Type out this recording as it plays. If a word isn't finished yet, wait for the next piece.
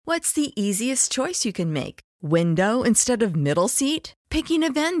What's the easiest choice you can make? Window instead of middle seat? Picking a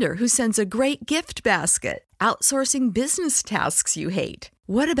vendor who sends a great gift basket? Outsourcing business tasks you hate?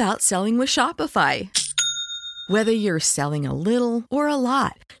 What about selling with Shopify? Whether you're selling a little or a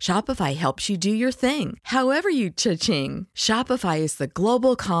lot, Shopify helps you do your thing, however you cha-ching. Shopify is the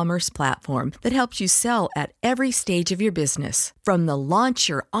global commerce platform that helps you sell at every stage of your business. From the launch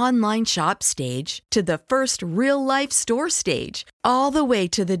your online shop stage to the first real-life store stage, all the way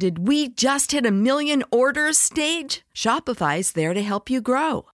to the did we just hit a million orders stage. Shopify's there to help you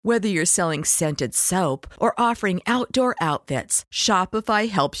grow. Whether you're selling scented soap or offering outdoor outfits, Shopify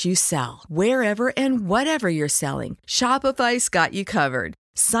helps you sell. Wherever and whatever you're selling, Shopify's got you covered.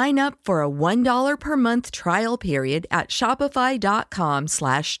 Sign up for a $1 per month trial period at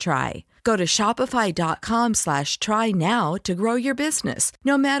shopify.com/try. Go to shopify.com/try now to grow your business,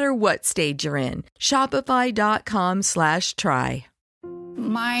 no matter what stage you're in. Shopify.com/try.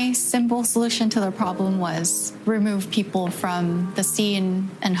 My simple solution to the problem was remove people from the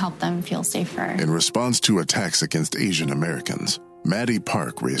scene and help them feel safer. In response to attacks against Asian Americans, Maddie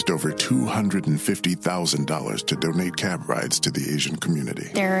Park raised over $250,000 to donate cab rides to the Asian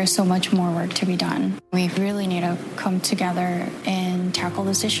community. There is so much more work to be done. We really need to come together and tackle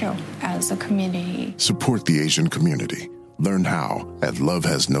this issue as a community. Support the Asian community. Learn how at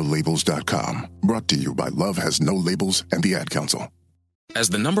lovehasnolabels.com. Brought to you by Love Has No Labels and the Ad Council. As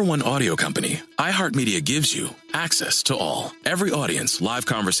the #1 audio company, iHeartMedia gives you access to all. Every audience, live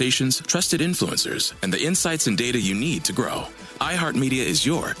conversations, trusted influencers, and the insights and data you need to grow. iHeartMedia is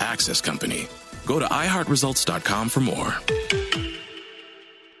your access company. Go to iHeartResults.com for more.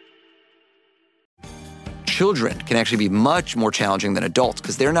 Children can actually be much more challenging than adults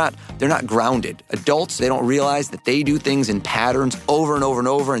because they're not grounded. Adults, they don't realize that they do things in patterns over and over and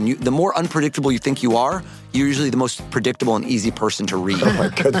over. And the more unpredictable you think you are, you're usually the most predictable and easy person to read. Oh my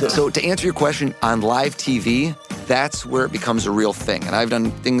goodness. So to answer your question, on live TV, that's where it becomes a real thing. And I've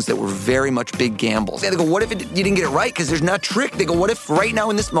done things that were very much big gambles. They go, what if you didn't get it right? Because there's not a trick. They go, what if right now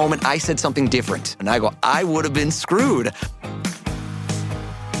in this moment I said something different? And I go, I would have been screwed.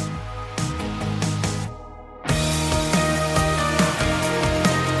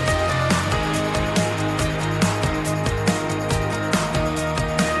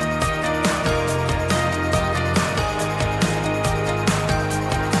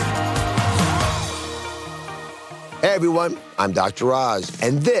 Hey everyone, I'm Dr. Oz,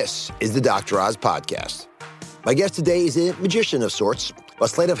 and this is the Dr. Oz Podcast. My guest today is a magician of sorts, but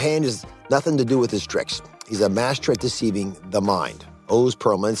sleight of hand has nothing to do with his tricks. He's a master at deceiving the mind. Oz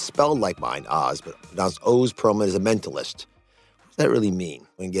Perlman, spelled like mine, Oz, but pronounced Oz Perlman, is a mentalist. What does that really mean?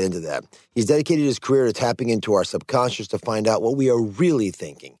 We can get into that. He's dedicated his career to tapping into our subconscious to find out what we are really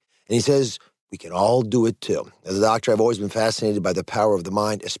thinking. And he says we can all do it too. As a doctor, I've always been fascinated by the power of the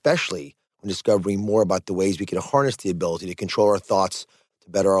mind, especially when discovering more about the ways we can harness the ability to control our thoughts to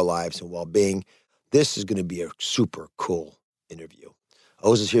better our lives and well-being. This is going to be a super cool interview.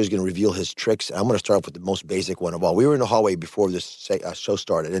 Oz is here, is going to reveal his tricks. And I'm going to start off with the most basic one of all. We were in the hallway before this show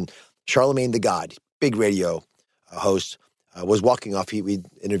started, and Charlemagne the God, big radio host, was walking off. We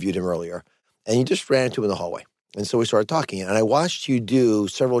interviewed him earlier, and you just ran into him in the hallway. And so we started talking, and I watched you do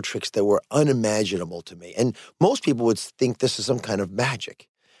several tricks that were unimaginable to me. And most people would think this is some kind of magic.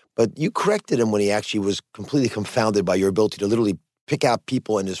 But you corrected him when he actually was completely confounded by your ability to literally pick out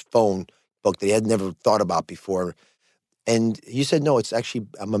people in his phone book that he had never thought about before. And you said, no, it's actually,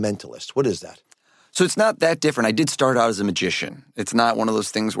 I'm a mentalist. What is that? So it's not that different. I did start out as a magician. It's not one of those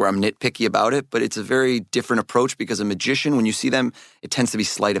things where I'm nitpicky about it, but it's a very different approach because a magician, when you see them, it tends to be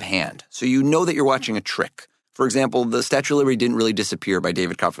sleight of hand. So you know that you're watching a trick. For example, the Statue of Liberty didn't really disappear by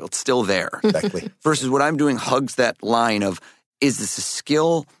David Copperfield. It's still there. Exactly. Versus what I'm doing hugs that line of, is this a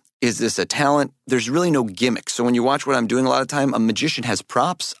skill? Is this a talent? There's really no gimmick. So when you watch what I'm doing a lot of time, a magician has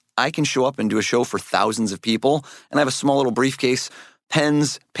props. I can show up and do a show for thousands of people, and I have a small little briefcase,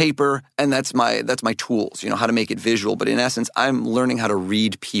 pens, paper, and that's my tools, how to make it visual. But in essence, I'm learning how to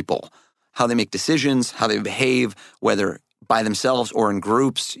read people, how they make decisions, how they behave, whether by themselves or in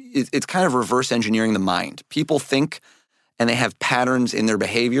groups. It's kind of reverse engineering the mind. People think, and they have patterns in their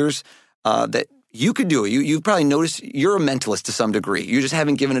behaviors that you could do it. You've probably noticed you're a mentalist to some degree. You just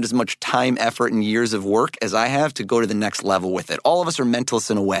haven't given it as much time, effort, and years of work as I have to go to the next level with it. All of us are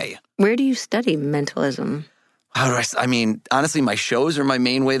mentalists in a way. Where do you study mentalism? I mean, honestly, my shows are my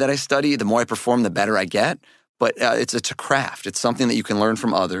main way that I study. The more I perform, the better I get. But it's a craft. It's something that you can learn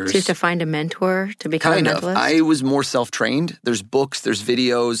from others. So you have to find a mentor to become a mentalist? I was more self-trained. There's books, there's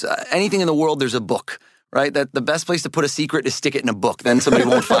videos. Anything in the world, there's a book. right? That the best place to put a secret is stick it in a book. Then somebody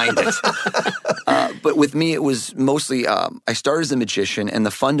won't find it. But with me, it was mostly, I started as a magician, and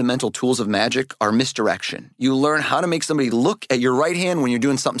the fundamental tools of magic are misdirection. You learn how to make somebody look at your right hand when you're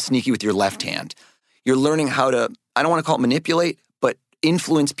doing something sneaky with your left hand. You're learning how to, I don't want to call it manipulate, but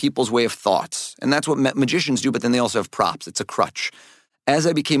influence people's way of thoughts. And that's what magicians do, but then they also have props. It's a crutch. As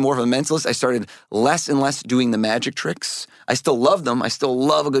I became more of a mentalist, I started less and less doing the magic tricks. I still love them. I still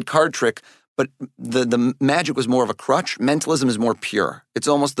love a good card trick, but the magic was more of a crutch. Mentalism is more pure. It's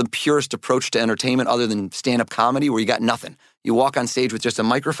almost the purest approach to entertainment other than stand-up comedy where you got nothing. You walk on stage with just a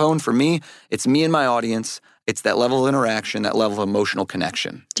microphone. For me, it's me and my audience. It's that level of interaction, that level of emotional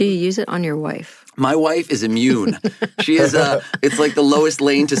connection. Do you use it on your wife? My wife is immune. She is it's like the Lois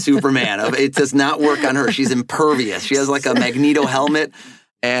Lane to Superman. It does not work on her. She's impervious. She has like a Magneto helmet.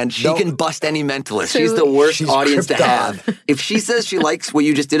 And she can bust any mentalist. She's the worst audience to have. If she says she likes what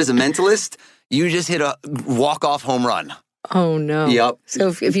you just did as a mentalist, you just hit a walk-off home run. Oh, no. Yep. So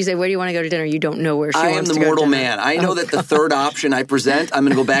if you say, where do you want to go to dinner? You don't know where she wants to go to dinner. I am the mortal man. I know that the third option I present, I'm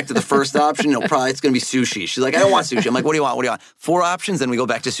going to go back to the first option. It's going to be sushi. She's like, I don't want sushi. I'm like, what do you want? What do you want? 4 options, then we go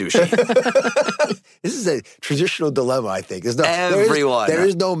back to sushi. This is a traditional dilemma, I think. There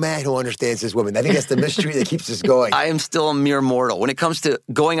is no man who understands this woman. I think that's the mystery that keeps us going. I am still a mere mortal. When it comes to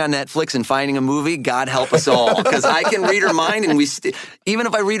going on Netflix and finding a movie, God help us all. Because I can read her mind, and even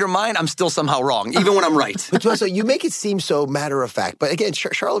if I read her mind, I'm still somehow wrong, even when I'm right. But so you make it seem so matter of fact. But again,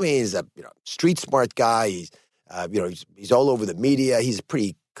 Charlemagne is a street smart guy. He's all over the media. He's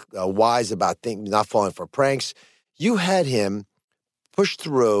pretty wise about things, not falling for pranks. You had him push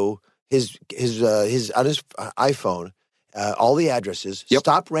through his on his iPhone all the addresses,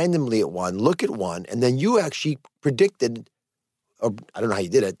 stop randomly at one, look at one, and then you actually predicted, or I don't know how you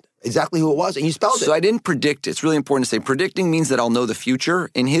did it, exactly who it was, and you spelled it. So I didn't predict it. It's really important to say predicting means that I'll know the future.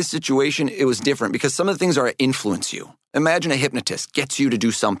 In his situation, it was different because some of the things are influence you. Imagine a hypnotist gets you to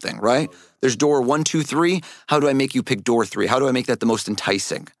do something, right? There's door 1, 2, 3. How do I make you pick door 3? How do I make that the most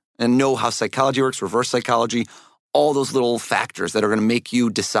enticing? And know how psychology works, reverse psychology, all those little factors that are going to make you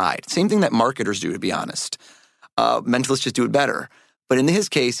decide. Same thing that marketers do, to be honest. Mentalists just do it better. But in his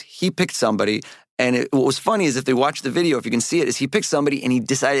case, he picked somebody. And what was funny is if they watch the video, if you can see it, is he picked somebody and he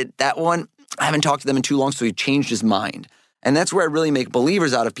decided that one, I haven't talked to them in too long, so he changed his mind. And that's where I really make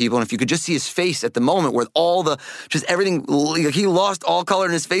believers out of people. And if you could just see his face at the moment with just everything, he lost all color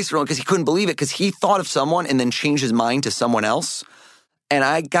in his face because he couldn't believe it because he thought of someone and then changed his mind to someone else. And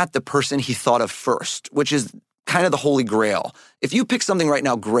I got the person he thought of first, which is kind of the holy grail. If you pick something right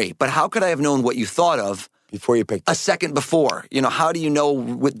now, great. But how could I have known what you thought of before you picked it? A second before? How do you know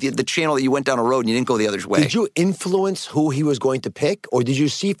with the channel that you went down a road and you didn't go the other way? Did you influence who he was going to pick, or did you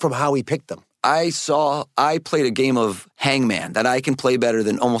see from how he picked them? I played a game of hangman that I can play better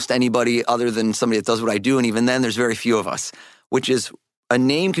than almost anybody other than somebody that does what I do. And even then, there's very few of us, which is a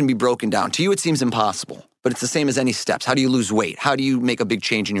name can be broken down. To you, it seems impossible, but it's the same as any steps. How do you lose weight? How do you make a big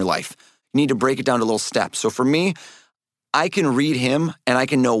change in your life? You need to break it down to little steps. So for me, I can read him and I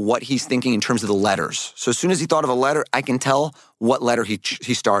can know what he's thinking in terms of the letters. So as soon as he thought of a letter, I can tell what letter he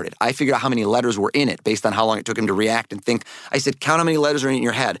started. I figured out how many letters were in it based on how long it took him to react and think. I said, count how many letters are in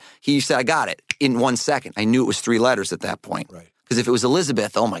your head. He said, I got it in 1 second. I knew it was 3 letters at that point. Right. Because if it was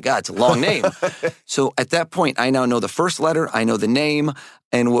Elizabeth, oh my God, it's a long name. So at that point, I now know the first letter, I know the name,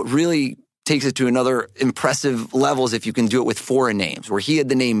 and what really takes it to another impressive level is if you can do it with foreign names, where he had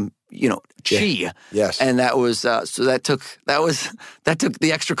the name, Chi. Yeah. Yes. And that was, so that took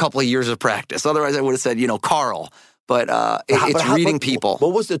the extra couple of years of practice. Otherwise I would have said, Carl. But it's reading people.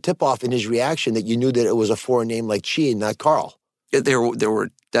 What was the tip-off in his reaction that you knew that it was a foreign name like Chi and not Carl? There were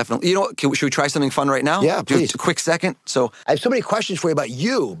definitely, should we try something fun right now? Yeah, please. Just a quick second. So I have so many questions for you about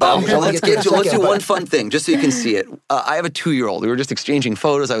you. Let's do one fun thing, just so you can see it. I have a 2-year-old. We were just exchanging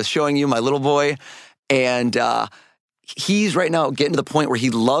photos. I was showing you my little boy, and he's right now getting to the point where he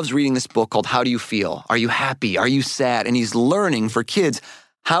loves reading this book called How Do You Feel? Are you happy? Are you sad? And he's learning for kids.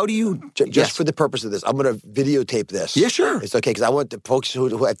 How do you... Just for the purpose of this, I'm going to videotape this. Yeah, sure. It's okay, because I want the folks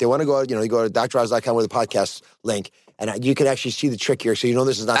who if they want to go, you go to droz.com with the podcast link, and you can actually see the trick here, so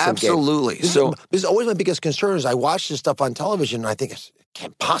this is not some game. Absolutely. This is always my biggest concern is I watch this stuff on television, and I think it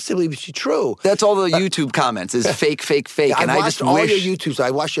can't possibly be true. That's all the YouTube comments is fake, fake, fake. Yeah, and I just all wish... your YouTubes.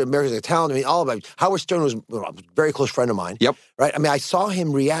 I watched America's Got Talent. All of it. Howard Stern was a very close friend of mine. Yep. Right? I saw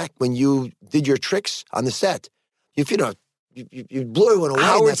him react when you did your tricks on the set. You blew everyone away.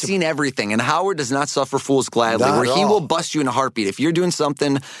 Howard's seen everything, and Howard does not suffer fools gladly, where he will bust you in a heartbeat. If you're doing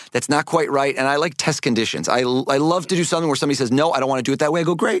something that's not quite right, and I like test conditions. I love to do something where somebody says, no, I don't want to do it that way. I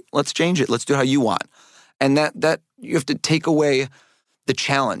go, great, let's change it. Let's do it how you want. And that you have to take away the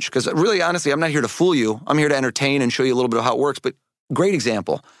challenge. Because really, honestly, I'm not here to fool you. I'm here to entertain and show you a little bit of how it works. But great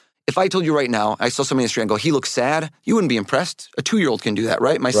example. If I told you right now, I saw somebody in the street and go, he looks sad, you wouldn't be impressed. A 2-year-old can do that,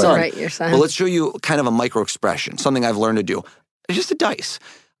 right? My son. Right, your son. Well, let's show you kind of a micro expression, something I've learned to do. It's just a dice.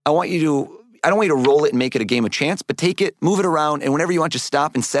 I don't want you to roll it and make it a game of chance, but take it, move it around, and whenever you want, just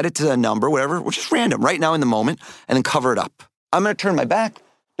stop and set it to a number, whatever, which is random, right now in the moment, and then cover it up. I'm going to turn my back.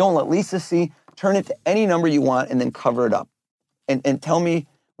 Don't let Lisa see. Turn it to any number you want and then cover it up. And tell me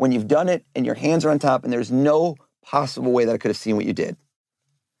when you've done it and your hands are on top and there's no possible way that I could have seen what you did.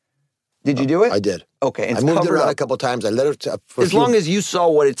 Did you do it? I did. Okay. And I moved it around a couple of times. I let it as long as you saw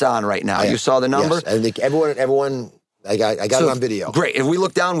what it's on right now. You saw the number? Yes. I think everyone, I got it on video. Great. If we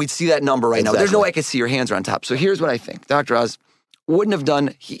look down, we'd see that number right now. There's no way I could see your hands are on top. So here's what I think. Dr. Oz wouldn't have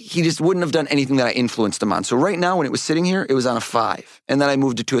done, he just wouldn't have done anything that I influenced him on. So right now, when it was sitting here, it was on a 5. And then I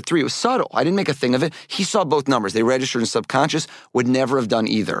moved it to a 3. It was subtle. I didn't make a thing of it. He saw both numbers. They registered in subconscious, would never have done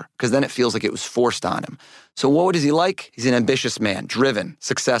either, because then it feels like it was forced on him. So what is he like? He's an ambitious man, driven,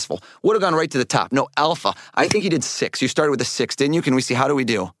 successful. Would have gone right to the top. No, alpha. I think he did 6. You started with a 6, didn't you? Can we see, how do we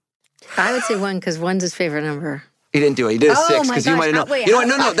do? I would say 1 because 1's his favorite number. He didn't do it. He did a 6 because you might have known. You know what?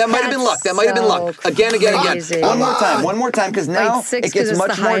 No. That might have been luck. That might have been luck. Again. One more time, because now it gets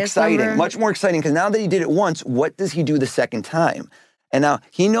much more exciting. Number? Much more exciting, because now that he did it once, what does he do the second time? And now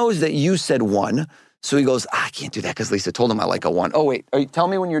he knows that you said 1, so he goes, I can't do that because Lisa told him I like a 1. Oh, wait. Tell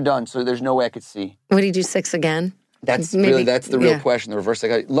me when you're done, so there's no way I could see. Would he do 6 again? That's the real question, the reverse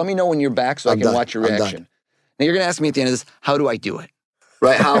psychology. Let me know when you're back so I can watch your reaction. Now you're going to ask me at the end of this, how do I do it?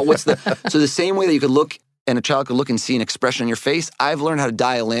 Right? So the same way that you could look and a child could look and see an expression on your face, I've learned how to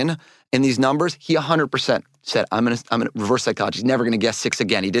dial in these numbers. He 100% said, I'm gonna reverse psychology. He's never gonna guess 6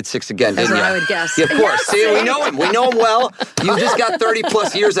 again. He did 6 again, didn't you? I would guess. Yeah, of course. Yes, see, we know him. We know him well. You've just got 30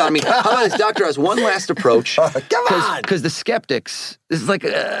 plus years on me. How about this, Dr. Oz? One last approach. Come on. Because the skeptics, this is like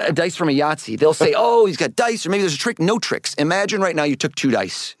a dice from a Yahtzee. They'll say, oh, he's got dice, or maybe there's a trick. No tricks. Imagine right now you took 2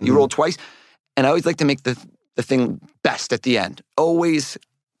 dice. You rolled twice. And I always like to make the thing best at the end. Always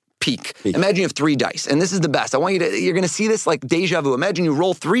peak. Imagine you have 3 dice, and this is the best. You're going to see this like deja vu. Imagine you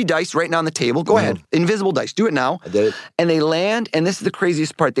roll 3 dice right now on the table. Go ahead. Invisible dice. Do it now. I did it. And they land, and this is the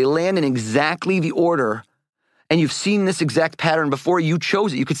craziest part, they land in exactly the order, and you've seen this exact pattern before. You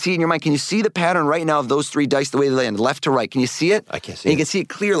chose it. You could see it in your mind. Can you see the pattern right now of those 3 dice, the way they land, left to right? Can you see it? I can't see it. You can see it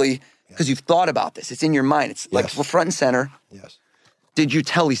clearly because you've thought about this. It's in your mind. It's like front and center. Yes. Did you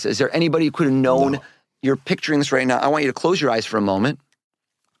tell Lisa? Is there anybody who could have known? No. You're picturing this right now. I want you to close your eyes for a moment.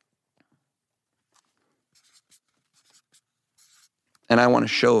 And I want to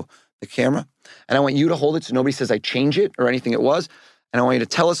show the camera. And I want you to hold it so nobody says I change it or anything it was. And I want you to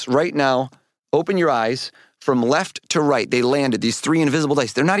tell us right now, open your eyes, from left to right. They landed, these 3 invisible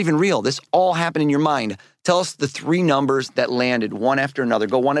dice. They're not even real. This all happened in your mind. Tell us the 3 numbers that landed one after another.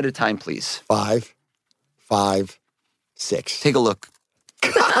 Go one at a time, please. 5, 5, 6. Take a look.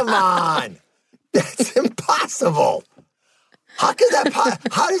 Come on. That's impossible. How does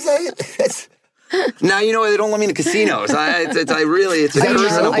that... Now, you know, they don't let me in the casinos. It's a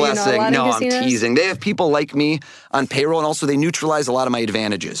curse and a blessing. No, I'm teasing. They have people like me on payroll, and also they neutralize a lot of my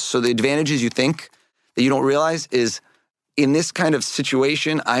advantages. So the advantages you think that you don't realize is, in this kind of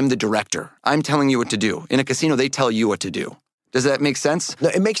situation, I'm the director. I'm telling you what to do. In a casino, they tell you what to do. Does that make sense? No,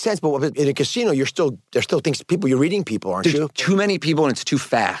 it makes sense, but in a casino, there's still things, you're reading people, aren't you? Too many people, and it's too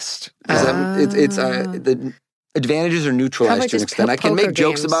fast. The advantages are neutralized to an extent. I can make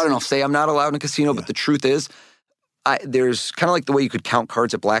jokes about it, and I'll say I'm not allowed in a casino, but the truth is, there's kind of like the way you could count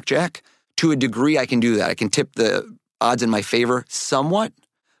cards at blackjack. To a degree, I can do that. I can tip the odds in my favor somewhat,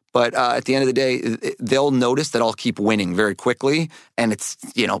 but at the end of the day, they'll notice that I'll keep winning very quickly, and it's,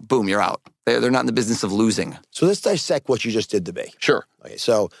 boom, you're out. They're not in the business of losing. So let's dissect what you just did to me. Sure. Okay,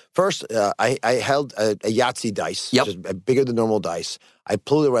 so first, I held a Yahtzee dice, which is bigger than normal dice. I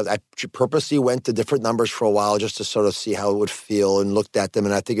pulled it around. I purposely went to different numbers for a while just to sort of see how it would feel, and looked at them.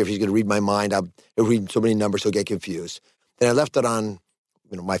 And I think if he's going to read my mind, I'll read so many numbers he'll get confused. Then I left it on,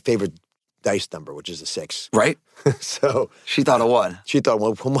 my favorite dice number, which is a 6. Right. So she thought of 1. She thought,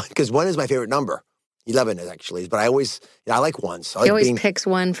 well, because 1 is my favorite number. 11 is actually, but I always, I like ones. He always picks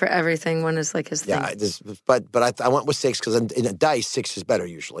 1 for everything. 1 is like his thing. Yeah, but I went with 6 because in a dice, 6 is better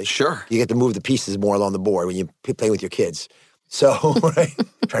usually. Sure. You get to move the pieces more along the board when you play with your kids. So, right,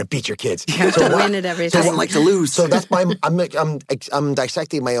 try to beat your kids. You have to win at everything. Doesn't like to lose. So that's I'm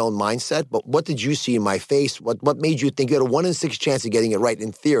dissecting my own mindset. But what did you see in my face? What made you think you had a 1 in 6 chance of getting it right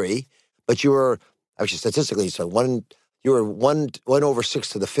in theory, but you were actually statistically you were 1 over 6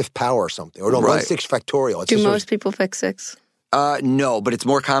 to the 5th power or something, or no, 1 6 factorial. Do most people pick 6? No, but it's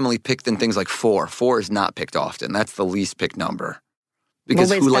more commonly picked than things like 4. 4 is not picked often. That's the least picked number. Because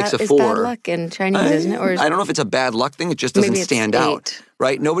Well, who likes a 4? It's bad luck in Chinese, isn't it? Or I don't know if it's a bad luck thing. It just doesn't stand out,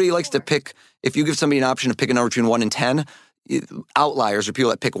 right? Nobody likes to pick, if you give somebody an option to pick a number between 1 and 10, outliers are people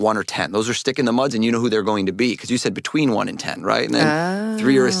that pick 1 or 10. Those are stick in the muds and you know who they're going to be because you said between 1 and 10, right? And then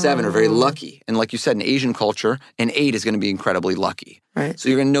 3 or a 7 are very lucky. And like you said, in Asian culture, an 8 is going to be incredibly lucky. Right. So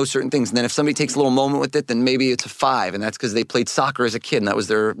you're going to know certain things. And then if somebody takes a little moment with it, then maybe it's a 5. And that's because they played soccer as a kid and that was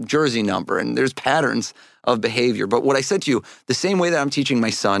their jersey number. And there's patterns of behavior. But what I said to you, the same way that I'm teaching my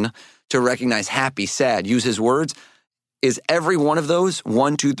son to recognize happy, sad, use his words, is every one of those,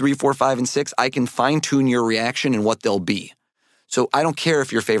 1, 2, 3, 4, 5, and 6, I can fine-tune your reaction and what they'll be. So I don't care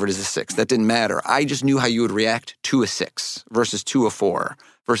if your favorite is a 6. That didn't matter. I just knew how you would react to a 6 versus to a 4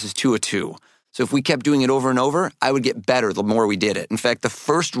 versus to a 2. So if we kept doing it over and over, I would get better the more we did it. In fact, the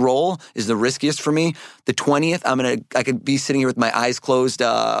first roll is the riskiest for me. The 20th, I could be sitting here with my eyes closed,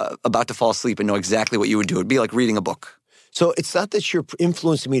 about to fall asleep and know exactly what you would do. It'd be like reading a book. So it's not that you're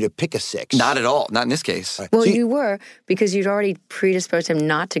influencing me to pick a 6. Not at all. Not in this case. Right. Well, So you were, because you'd already predisposed him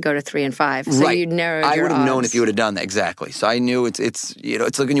not to go to 3 and 5. So right. you'd narrowed I your would have known odds. if you would have done that. Exactly. So I knew it's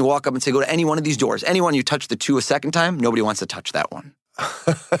like when you walk up and say, go to any one of these doors. Anyone you touch the 2 a second time, nobody wants to touch that one.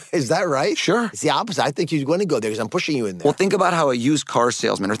 Is that right? Sure. It's the opposite. I think you're going to go there because I'm pushing you in there. Well, think about how a used car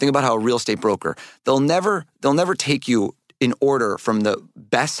salesman or think about how a real estate broker, they'll never take you in order from the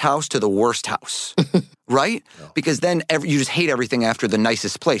best house to the worst house, right? No. Because then you just hate everything after the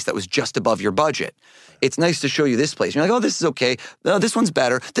nicest place that was just above your budget. It's nice to show you this place. You're like, oh, this is okay. No, this one's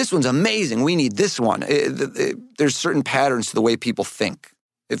better. This one's amazing. We need this one. There's certain patterns to the way people think.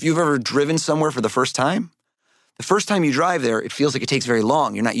 If you've ever driven somewhere for the first time you drive there, it feels like it takes very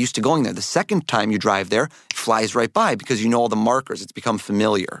long. You're not used to going there. The second time you drive there, it flies right by because you know all the markers. It's become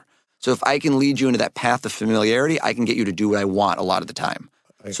familiar. So if I can lead you into that path of familiarity, I can get you to do what I want a lot of the time.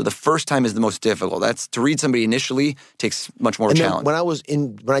 So the first time is the most difficult. That's to read somebody initially takes much more challenge. When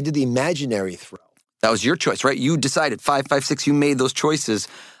I did the imaginary throw, that was your choice, right? You decided 5, 5, 6. You made those choices,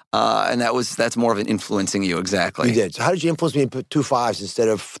 and that's more of an influencing you. Exactly. You did. So how did you influence me and put 2 5s instead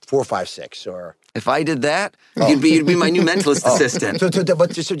of 4, 5, 6? Or if I did that, you'd be my new mentalist assistant.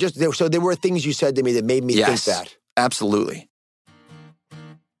 So there were things you said to me that made me think that. Absolutely.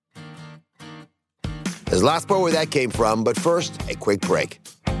 There's the last part where that came from, but first, a quick break.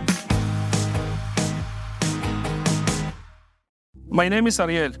 My name is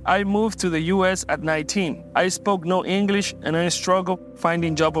Ariel. I moved to the U.S. at 19. I spoke no English and I struggled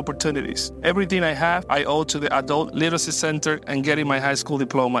finding job opportunities. Everything I have, I owe to the Adult Literacy Center and getting my high school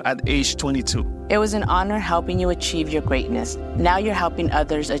diploma at age 22. It was an honor helping you achieve your greatness. Now you're helping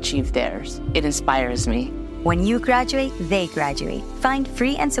others achieve theirs. It inspires me. When you graduate, they graduate. Find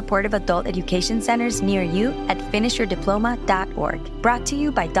free and supportive adult education centers near you at finishyourdiploma.org. Brought to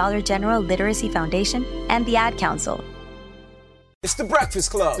you by Dollar General Literacy Foundation and the Ad Council. It's The Breakfast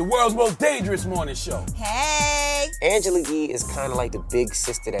Club, the world's most dangerous morning show. Hey! Angela Yee is kind of like the big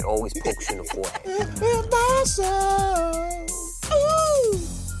sister that always pokes you in the forehead.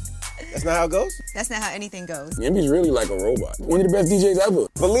 That's not how it goes? That's not how anything goes. Yemi's really like a robot. One of the best DJs ever.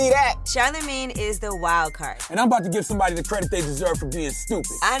 Believe that. Charlamagne is the wild card. And I'm about to give somebody the credit they deserve for being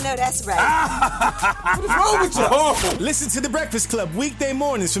stupid. I know that's right. What is wrong with you? Oh. Listen to The Breakfast Club weekday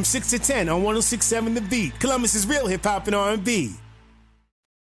mornings from 6 to 10 on 106.7 The Beat. Columbus's real hip-hop and R&B.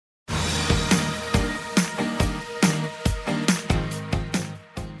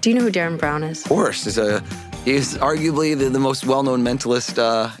 Do you know who Darren Brown is? Of course. He's arguably the most well-known mentalist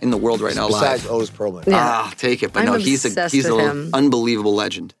in the world right now. Besides Otis Perlman. Yeah. Take it. But I'm he's an unbelievable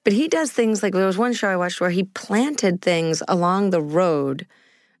legend. But he does things like, there was one show I watched where he planted things along the road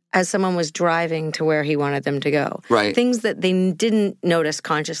as someone was driving to where he wanted them to go. Right. Things that they didn't notice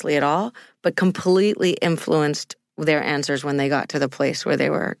consciously at all, but completely influenced their answers when they got to the place where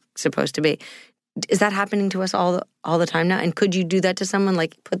they were supposed to be. Is that happening to us all the time now? And could you do that to someone,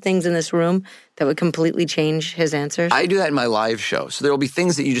 like put things in this room that would completely change his answers? I do that in my live show. So there will be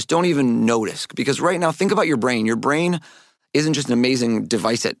things that you just don't even notice. Because right now, think about your brain. Your brain isn't just an amazing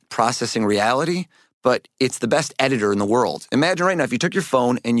device at processing reality, but it's the best editor in the world. Imagine right now if you took your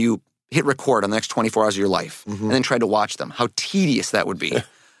phone and you hit record on the next 24 hours of your life and then tried to watch them, how tedious that would be.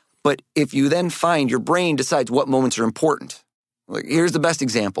 But if you then find your brain decides what moments are important. Like, here's the best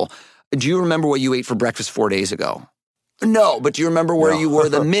example. Do you remember what you ate for breakfast 4 days ago? No, but do you remember where you were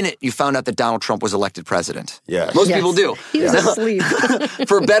the minute you found out that Donald Trump was elected president? Yes. Most people do. He was asleep.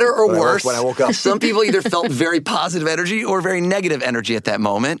 For better or worse, when I woke up. Some people either felt very positive energy or very negative energy at that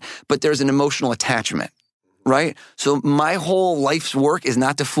moment, but there's an emotional attachment. right? So my whole life's work is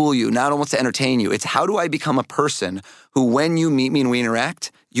not to fool you, not almost to entertain you. It's how do I become a person who, when you meet me and we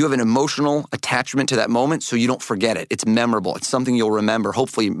interact, you have an emotional attachment to that moment so you don't forget it. It's memorable. It's something you'll remember,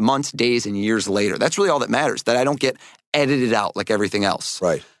 hopefully months, days, and years later. That's really all that matters, that I don't get edited out like everything else.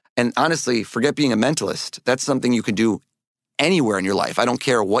 Right. And honestly, forget being a mentalist. That's something you can do anywhere in your life. I don't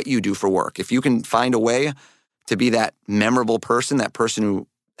care what you do for work. If you can find a way to be that memorable person, that person who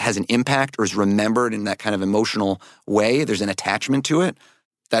has an impact or is remembered in that kind of emotional way, there's an attachment to it,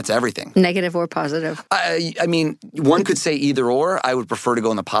 that's everything. Negative or positive? I mean, one could say either or. I would prefer to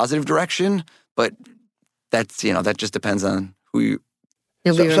go in the positive direction, but that's, that just depends on who you...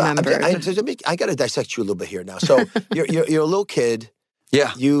 You'll be remembered. I got to dissect you a little bit here now. So you're a little kid.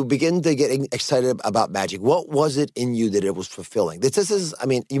 Yeah. You begin to get excited about magic. What was it in you that it was fulfilling? This is,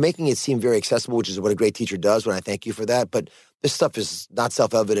 you're making it seem very accessible, which is what a great teacher does, and I thank you for that. But this stuff is not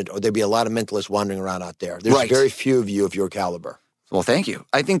self-evident, or there'd be a lot of mentalists wandering around out there. There's very few of you of your caliber. Well, thank you.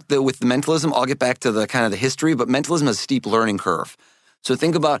 I think that with the mentalism, I'll get back to the kind of the history, but mentalism has a steep learning curve. So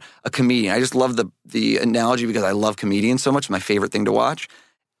think about a comedian. I just love the analogy because I love comedians so much. My favorite thing to watch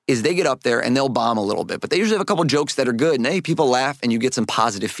is they get up there and they'll bomb a little bit, but they usually have a couple jokes that are good, and hey, people laugh and you get some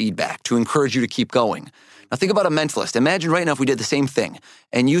positive feedback to encourage you to keep going. Now think about a mentalist. Imagine right now if we did the same thing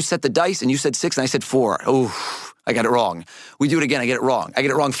and you set the dice and you said 6 and I said 4. Oh, I got it wrong. We do it again, I get it wrong. I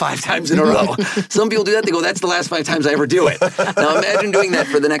get it wrong 5 times in a row. Some people do that, they go, that's the last 5 times I ever do it. Now imagine doing that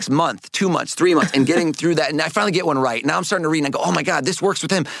for the next month, 2 months, 3 months, and getting through that, and I finally get one right. Now I'm starting to read and I go, oh my God, this works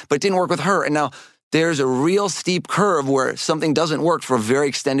with him, but it didn't work with her, and now there's a real steep curve where something doesn't work for a very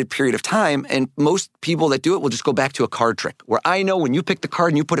extended period of time, and most people that do it will just go back to a card trick, where I know when you pick the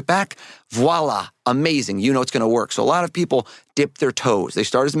card and you put it back, voila, amazing, you know it's going to work. So a lot of people dip their toes. They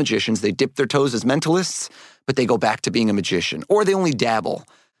start as magicians, they dip their toes as mentalists, but they go back to being a magician, or they only dabble.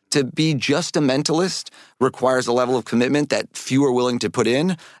 To be just a mentalist requires a level of commitment that few are willing to put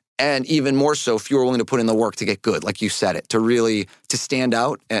in, and even more so, few are willing to put in the work to get good, like you said it, to stand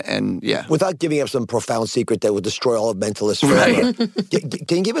out, and yeah. Without giving up some profound secret that would destroy all of mentalists forever, right.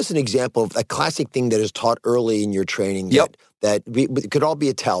 Can you give us an example of a classic thing that is taught early in your training that we could all be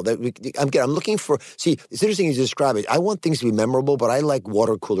a tell? I'm looking for, see, it's interesting you describe it. I want things to be memorable, but I like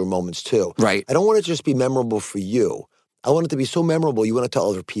water cooler moments too. Right. I don't want it to just be memorable for you. I want it to be so memorable you want to tell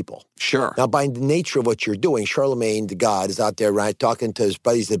other people. Sure. Now, by the nature of what you're doing, Charlemagne the God is out there, right, talking to his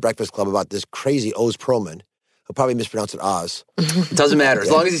buddies at the Breakfast Club about this crazy Oz Perlman. He'll probably mispronounce it Oz. It doesn't matter.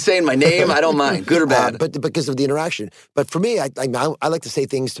 As long as he's saying my name, I don't mind, good or bad. But because of the interaction. But for me, I like to say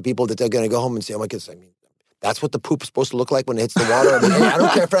things to people that they're going to go home and say, oh my goodness, that's what the poop is supposed to look like when it hits the water.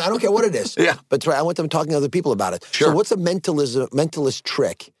 I don't care what it is. Yeah. But I want them talking to other people about it. Sure. So what's a mentalist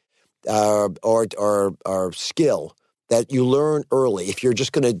trick or skill that you learn early if you're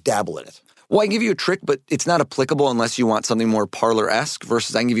just going to dabble in it? Well, I can give you a trick, but it's not applicable unless you want something more parlor-esque,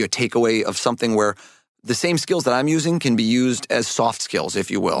 versus I can give you a takeaway of something where the same skills that I'm using can be used as soft skills,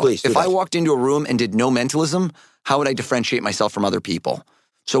 if you will. Please, if I walked into a room and did no mentalism, how would I differentiate myself from other people?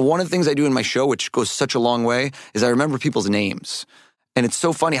 So one of the things I do in my show, which goes such a long way, is I remember people's names. And it's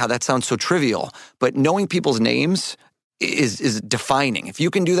so funny how that sounds so trivial, but knowing people's names is defining. If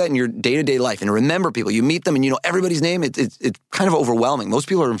you can do that in your day-to-day life and remember people, you meet them and you know everybody's name, it's kind of overwhelming. Most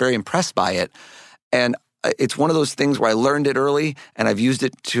people are very impressed by it. And it's one of those things where I learned it early and I've used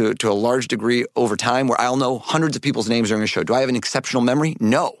it to a large degree over time, where I'll know hundreds of people's names during a show. Do I have an exceptional memory?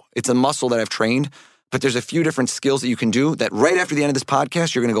 No. It's a muscle that I've trained, but there's a few different skills that you can do that right after the end of this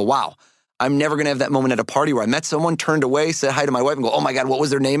podcast, you're going to go, wow, I'm never going to have that moment at a party where I met someone, turned away, said hi to my wife, and go, oh my God, what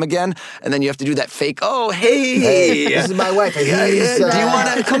was their name again? And then you have to do that fake, oh, hey. This is my wife. Do you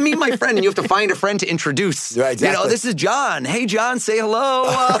want to come meet my friend? And you have to find a friend to introduce. Right, exactly. This is John. Hey, John, say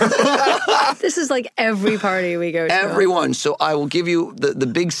hello. This is like every party we go to. Everyone. So I will give you the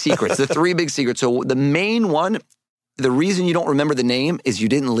big secrets, the 3 big secrets. So the main one, the reason you don't remember the name is you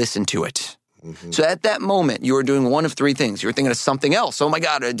didn't listen to it. Mm-hmm. So at that moment, you were doing one of 3 things. You were thinking of something else. Oh my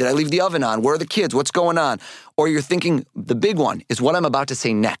God, did I leave the oven on? Where are the kids? What's going on? Or you're thinking, the big one is what I'm about to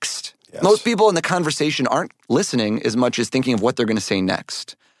say next. Yes. Most people in the conversation aren't listening as much as thinking of what they're going to say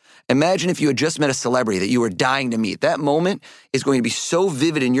next. Imagine if you had just met a celebrity that you were dying to meet. That moment is going to be so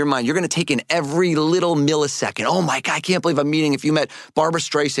vivid in your mind. You're going to take in every little millisecond. Oh my God, I can't believe I'm meeting. If you met Barbara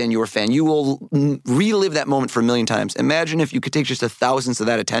Streisand, you were a fan, you will relive that moment for a million times. Imagine if you could take just 1,000th of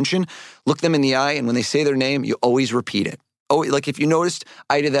that attention, look them in the eye, and when they say their name, you always repeat it. Oh, like if you noticed,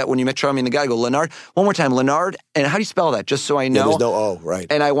 I did that when you met Charlemagne the God. I go, Leonard, one more time, Leonard. And how do you spell that? Just so I know. Yeah, there's no O, right.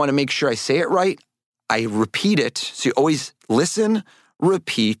 And I want to make sure I say it right. I repeat it. So you always listen,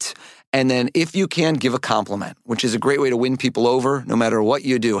 repeat. And then if you can, give a compliment, which is a great way to win people over no matter what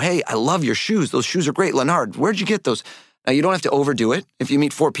you do. Hey, I love your shoes. Those shoes are great. Leonard, where'd you get those? Now, you don't have to overdo it. If you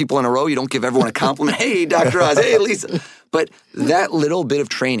meet 4 people in a row, you don't give everyone a compliment. Hey, Dr. Oz. Hey, Lisa. But that little bit of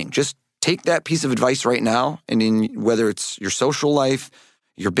training, just take that piece of advice right now, and in whether it's your social life,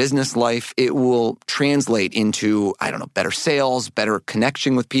 your business life, it will translate into, I don't know, better sales, better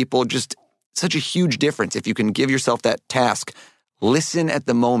connection with people, just such a huge difference if you can give yourself that task. Listen at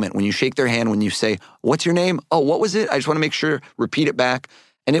the moment when you shake their hand, when you say, what's your name? Oh, what was it? I just want to make sure, repeat it back,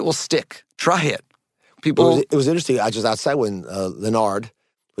 and it will stick. Try it. People. It was interesting. I was outside when Leonard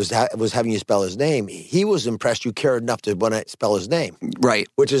was having you spell his name. He was impressed you cared enough to want to spell his name. Right.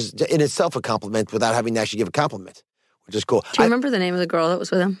 Which is in itself a compliment without having to actually give a compliment, which is cool. Do you remember the name of the girl that was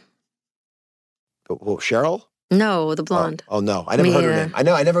with him? Cheryl? No, the blonde. Oh no, I never heard her name. I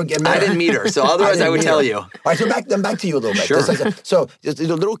know, I never get I didn't meet her, so otherwise I would tell you. All right, so back to you a little bit. Sure. So, as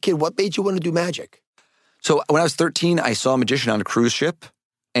a little kid, what made you want to do magic? So when I was 13, I saw a magician on a cruise ship,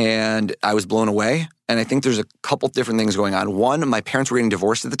 and I was blown away. And I think there's a couple different things going on. One, my parents were getting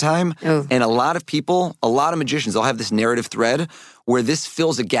divorced at the time, and a lot of people, a lot of magicians, they'll have this narrative thread where this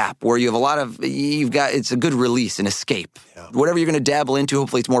fills a gap, where you have it's a good release, an escape. Yeah. Whatever you're going to dabble into,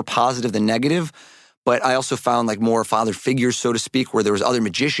 hopefully it's more positive than negative. But I also found like more father figures, so to speak, where there was other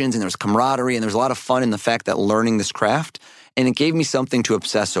magicians and there was camaraderie and there was a lot of fun in the fact that learning this craft. And it gave me something to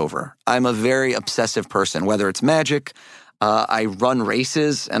obsess over. I'm a very obsessive person, whether it's magic. I run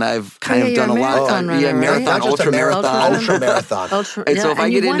races, and I've kind of done a lot. Marathon, ultra marathon. And so if I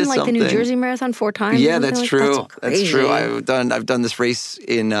get into something, the New Jersey Marathon 4 times. Yeah, that's true. That's true. I've done this race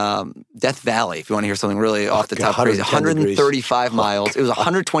in Death Valley. If you want to hear something really off the top crazy, 135 miles. It was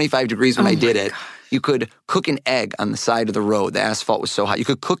 125 degrees when I did it. You could cook an egg on the side of the road. The asphalt was so hot. You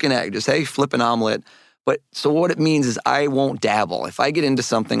could cook an egg. Just flip an omelet. But so what it means is I won't dabble. If I get into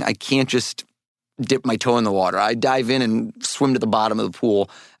something, I can't just dip my toe in the water. I dive in and swim to the bottom of the pool,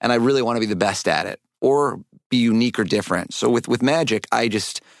 and I really want to be the best at it or be unique or different. So with magic,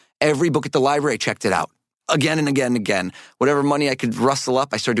 every book at the library, I checked it out again and again and again. Whatever money I could rustle up,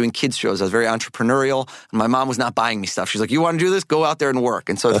 I started doing kids shows. I was very entrepreneurial, and my mom was not buying me stuff. She's like, you want to do this? Go out there and work.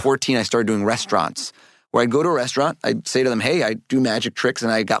 And so at 14, I started doing restaurants where I'd go to a restaurant. I'd say to them, hey, I do magic tricks,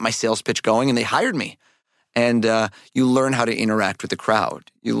 and I got my sales pitch going, and they hired me. And you learn how to interact with the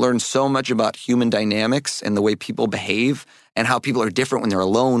crowd. You learn so much about human dynamics and the way people behave and how people are different when they're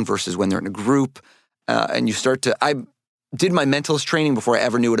alone versus when they're in a group. And you start to... I did my mentalist training before I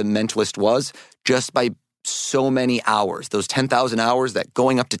ever knew what a mentalist was, just by so many hours. Those 10,000 hours that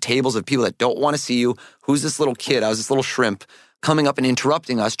going up to tables of people that don't want to see you. Who's this little kid? I was this little shrimp coming up and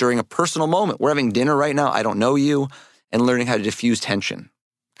interrupting us during a personal moment. We're having dinner right now. I don't know you. And learning how to diffuse tension.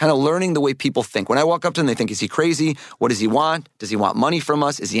 Kind of learning the way people think. When I walk up to them, they think, is he crazy? What does he want? Does he want money from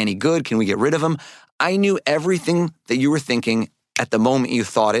us? Is he any good? Can we get rid of him? I knew everything that you were thinking at the moment you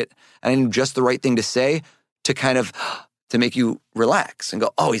thought it. And I knew just the right thing to say to kind of, to make you relax and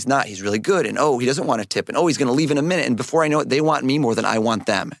go, oh, he's not. He's really good. And oh, he doesn't want a tip. And oh, he's going to leave in a minute. And before I know it, they want me more than I want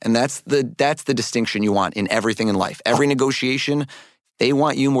them. And that's the distinction you want in everything in life. Every negotiation, they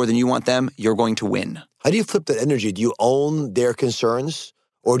want you more than you want them. You're going to win. How do you flip that energy? Do you own their concerns?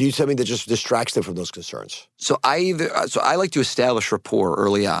 Or do you do something that just distracts them from those concerns? So I like to establish rapport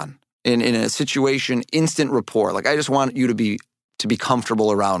early on. In a situation, instant rapport. Like I just want you to be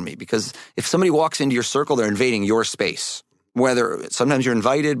comfortable around me, because if somebody walks into your circle, they're invading your space. Whether sometimes you're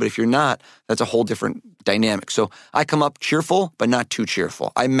invited, but if you're not, that's a whole different dynamic. So I come up cheerful, but not too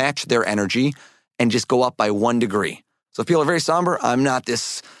cheerful. I match their energy and just go up by 1 degree. So if people are very somber, I'm not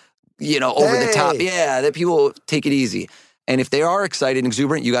this, over the top. Yeah, that people take it easy. And if they are excited and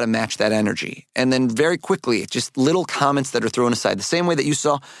exuberant, you got to match that energy. And then very quickly, just little comments that are thrown aside. The same way that you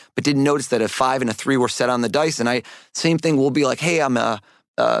saw, but didn't notice that a 5 and a 3 were set on the dice. And same thing, we'll be like, hey,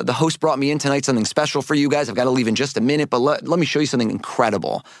 the host brought me in tonight, something special for you guys. I've got to leave in just a minute, but let me show you something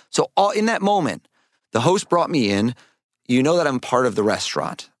incredible. So in that moment, the host brought me in. You know that I'm part of the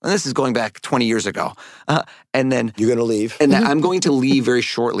restaurant. And this is going back 20 years ago. And then... You're going to leave. And then I'm going to leave very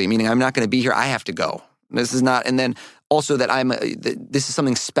shortly, meaning I'm not going to be here. I have to go. This is not... And then... Also that this is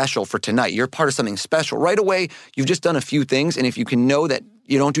something special for tonight. You're part of something special. Right away, you've just done a few things, and if you can know that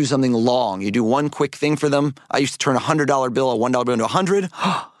you don't do something long, you do one quick thing for them. I used to turn a $100 bill, a $1 bill into 100.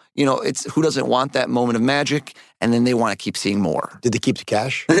 It's who doesn't want that moment of magic, and then they want to keep seeing more. Did they keep the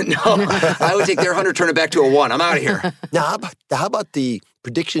cash? No, I would take their 100, turn it back to a 1. I'm out of here. Now, how about the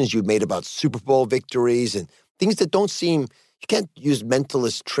predictions you've made about Super Bowl victories and things that don't seem... You can't use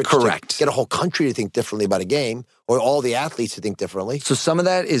mentalist tricks to get a whole country to think differently about a game or all the athletes to think differently. So some of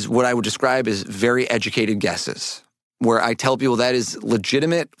that is what I would describe as very educated guesses. where I tell people that is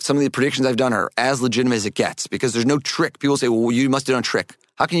legitimate. Some of the predictions I've done are as legitimate as it gets because there's no trick. People say, well, you must have done a trick.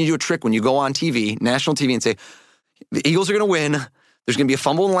 How can you do a trick when you go on TV, national TV, and say, the Eagles are going to win, there's going to be a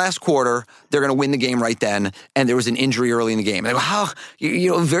fumble in the last quarter, they're going to win the game right then, and there was an injury early in the game. And I go, how?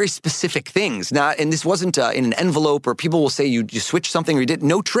 Very specific things. And this wasn't in an envelope, or people will say you switched something or you did.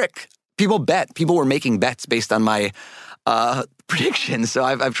 No trick. People bet. People were making bets based on my predictions. So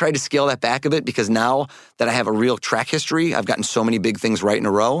I've tried to scale that back a bit because now that I have a real track history, I've gotten so many big things right in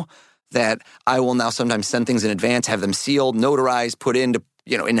a row that I will now sometimes send things in advance, have them sealed, notarized, put into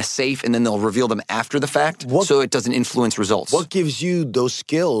in a safe, and then they'll reveal them after the fact, so it doesn't influence results. What gives you those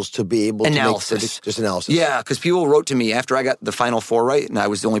skills to be able to make just analysis? Yeah, because people wrote to me after I got the Final Four right, and I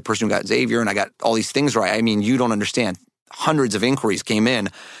was the only person who got Xavier, and I got all these things right. I mean, you don't understand. Hundreds of inquiries came in.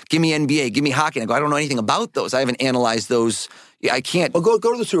 Give me NBA, give me hockey. And I go, I don't know anything about those. I haven't analyzed those. I can't. Well,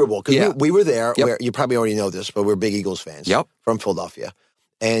 go to the Super Bowl, because we were there. Where, you probably already know this, but we're big Eagles fans from Philadelphia.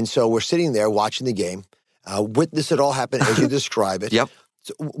 And so we're sitting there watching the game, witness it all happen as you describe it.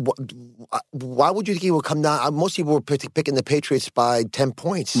 So why would you think he would come down? Most people were picking the Patriots by 10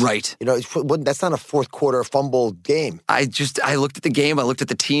 points. Right. That's not a fourth quarter fumble game. I looked at the game. I looked at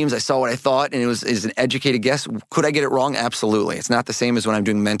the teams. I saw what I thought, and it was an educated guess. Could I get it wrong? Absolutely. It's not the same as when I'm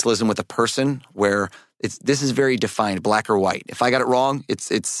doing mentalism with a person where this is very defined, black or white. If I got it wrong,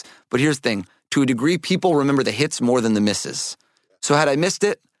 it's. But here's the thing. To a degree, people remember the hits more than the misses. So had I missed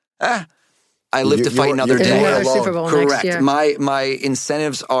it, I live to fight another day. Another Super Bowl Correct. Next year. My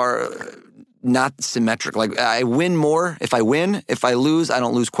incentives are not symmetric. Like I win more if I win. If I lose, I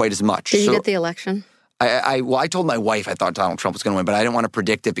don't lose quite as much. Did you get the election? I told my wife I thought Donald Trump was going to win, but I didn't want to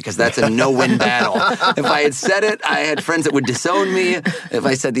predict it because that's a no-win battle. If I had said it, I had friends that would disown me. If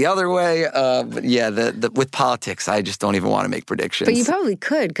I said the other way, but yeah, with politics, I just don't even want to make predictions. But you probably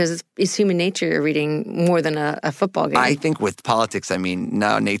could because it's human nature. You're reading more than a football game. I think with politics, I mean,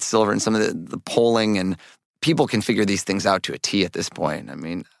 now Nate Silver and some of the polling and people can figure these things out to a T at this point. I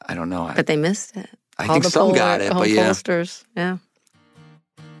mean, I don't know. But they missed it. I think some got it, but yeah. Pollsters, yeah.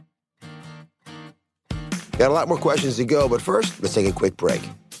 Got a lot more questions to go, but first, let's take a quick break.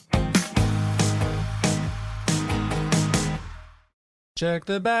 Check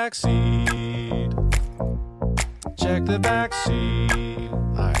the back seat. Check the back seat.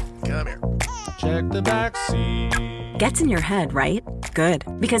 All right, come here. Check the back seat. Gets in your head, right? Good.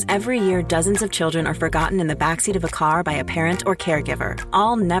 Because every year, dozens of children are forgotten in the backseat of a car by a parent or caregiver.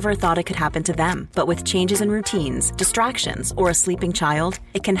 All never thought it could happen to them. But with changes in routines, distractions, or a sleeping child,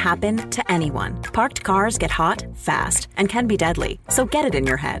 it can happen to anyone. Parked cars get hot, fast, and can be deadly. So get it in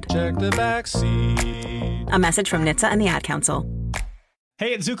your head. Check the back seat. A message from NHTSA and the Ad Council.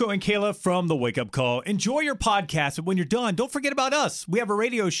 Hey, it's Zuko and Kayla from The Wake Up Call. Enjoy your podcast, but when you're done, don't forget about us. We have a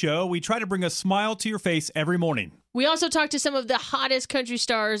radio show. We try to bring a smile to your face every morning. We also talk to some of the hottest country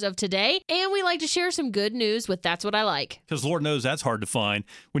stars of today, and we like to share some good news with That's What I Like. Because Lord knows that's hard to find.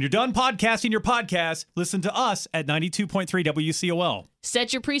 When you're done podcasting your podcast, listen to us at 92.3 WCOL.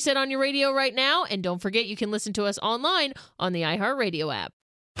 Set your preset on your radio right now, and don't forget you can listen to us online on the iHeartRadio app.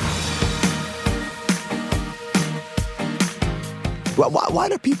 Why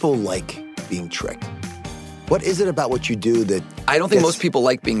do people like being tricked? What is it about what you do that... I don't think most people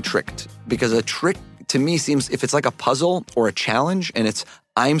like being tricked, because a trick to me seems, if it's like a puzzle or a challenge and it's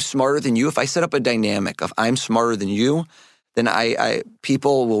I'm smarter than you, if I set up a dynamic of I'm smarter than you, then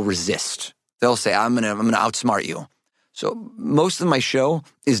people will resist. They'll say I'm gonna outsmart you. So most of my show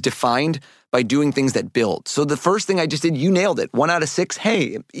is defined by doing things that build. So the first thing I just did, you nailed it. 1 out of 6,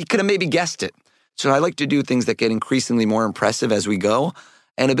 hey, you could have maybe guessed it. So I like to do things that get increasingly more impressive as we go,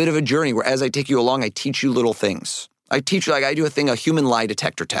 and a bit of a journey where as I take you along, I teach you little things. I teach you, I do a human lie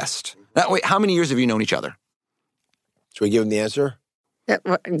detector test. Now, wait, how many years have you known each other? Should we give him the answer? Yeah,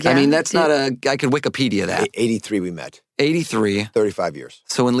 I mean, that's not I could Wikipedia that. 83 we met. 83. 35 years.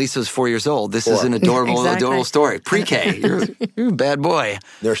 So when Lisa was 4 years old, this is an adorable story. Pre-K. You're a bad boy.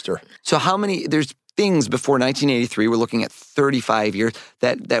 Nursed her. So there's things before 1983, we're looking at 35 years,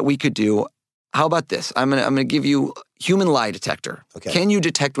 that we could do. How about this? I'm gonna give you human lie detector. Okay. Can you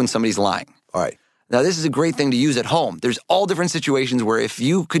detect when somebody's lying? All right. Now, this is a great thing to use at home. There's all different situations where if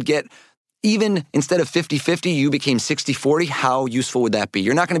you could get, even instead of 50-50, you became 60-40, how useful would that be?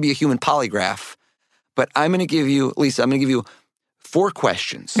 You're not going to be a human polygraph, but I'm going to give you, Lisa, I'm going to give you 4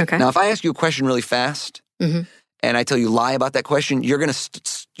 questions. Okay. Now, if I ask you a question really fast, and I tell you lie about that question,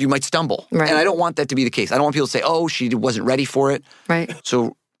 you might stumble. Right. And I don't want that to be the case. I don't want people to say, oh, she wasn't ready for it. Right.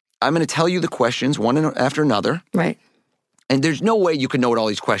 So I'm going to tell you the questions one after another. Right. And there's no way you can know what all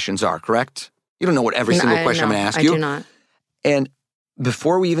these questions are, correct? You don't know what every single question I'm going to ask you. I do not. And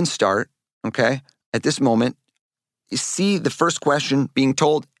before we even start, okay, at this moment, see the first question being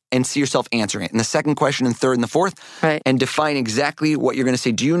told and see yourself answering it. And the second question and third and the fourth. Right. And define exactly what you're going to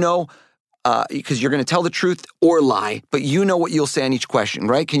say. Do you know, because you're going to tell the truth or lie, but you know what you'll say on each question,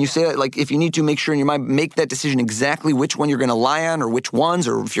 right? Can you say that? Like, if you need to, make sure in your mind, make that decision exactly which one you're going to lie on or which ones,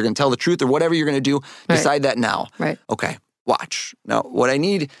 or if you're going to tell the truth or whatever you're going to do, decide that now. Right. Okay, watch. Now, what I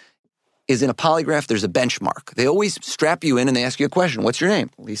need is in a polygraph, there's a benchmark. They always strap you in and they ask you a question. What's your name?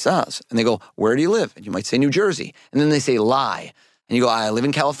 Lisa Oz. And they go, where do you live? And you might say New Jersey. And then they say lie. And you go, I live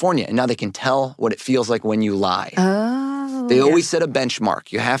in California. And now they can tell what it feels like when you lie. Oh. They always set a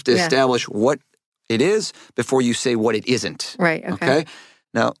benchmark. You have to establish what it is before you say what it isn't. Right, okay.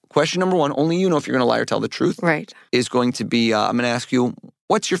 Now, question number one, only you know if you're going to lie or tell the truth. Right. Is going to be, I'm going to ask you,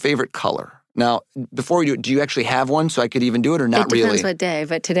 what's your favorite color? Now, before we do it, do you actually have one so I could even do it or not really? It depends what day,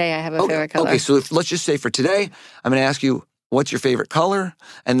 but today I have a favorite color. Okay, so let's just say for today, I'm going to ask you, what's your favorite color?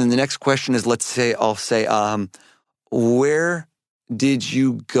 And then the next question is, I'll say, where did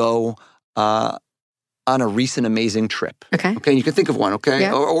you go on a recent amazing trip? Okay. Okay, you can think of one, okay?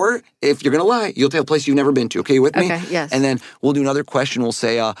 Yeah. Or if you're going to lie, you'll tell a place you've never been to, okay, with me? Okay, yes. And then we'll do another question. We'll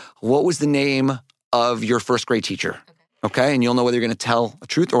say, what was the name of your first grade teacher? Okay, and you'll know whether you're going to tell a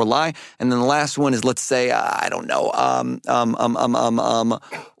truth or a lie. And then the last one is, let's say, I don't know,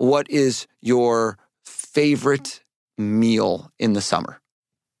 what is your favorite meal in the summer?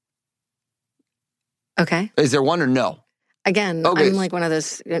 Okay. Is there one or no? Again, Okay. I'm like one of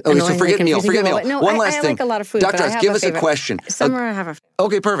those. Okay, so forget meal. Forget meal. No, One I last thing. like a lot of food. Dr. but I Oz, have give us a favorite. question. Summer, I have a.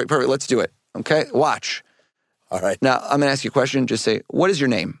 Okay, perfect. Let's do it. Okay, watch. All right. Now, I'm going to ask you a question. Just say, what is your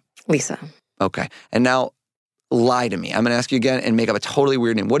name? Lisa. Okay. And now, lie to me. I'm going to ask you again and make up a totally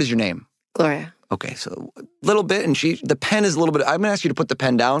weird name. What is your name? Gloria. Okay, so a little bit, and the pen is a little bit, I'm going to ask you to put the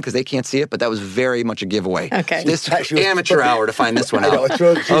pen down because they can't see it, but that was very much a giveaway. Okay. This amateur hour to find this one out. I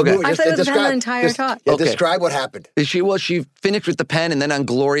know, she's moving. I played with the pen the entire talk. Yeah, describe what happened. She finished with the pen, and then on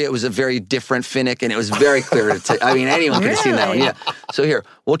Gloria, it was a very different Finnick, and it was very clear anyone could have seen that one. Yeah. So here,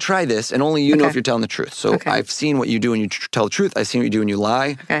 we'll try this, and only you know if you're telling the truth. So I've seen what you do when you tell the truth. I've seen what you do when you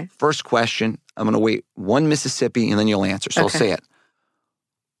lie. Okay. First question, I'm going to wait one Mississippi, and then you'll answer. So I'll say it.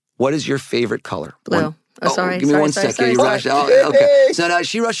 What is your favorite color? Blue. Sorry. Give me one second. Sorry. You rushed. Oh, okay. So now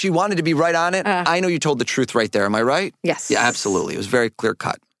she rushed. She wanted to be right on it. I know you told the truth right there. Am I right? Yes. Yeah, absolutely. It was very clear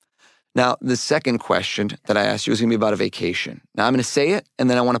cut. Now, the second question that I asked you was going to be about a vacation. Now, I'm going to say it, and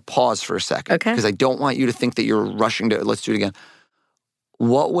then I want to pause for a second. Okay. Because I don't want you to think that you're rushing to, let's do it again.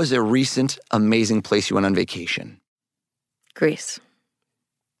 What was a recent amazing place you went on vacation? Greece.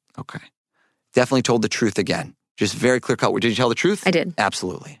 Okay. Definitely told the truth again. Just very clear cut. Did you tell the truth? I did.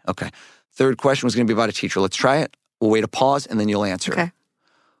 Absolutely. Okay. Third question was going to be about a teacher. Let's try it. We'll wait a pause, and then you'll answer. Okay.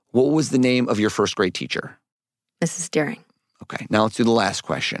 What was the name of your first grade teacher? Mrs. Deering. Okay. Now let's do the last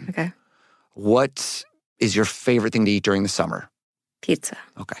question. Okay. What is your favorite thing to eat during the summer? Pizza.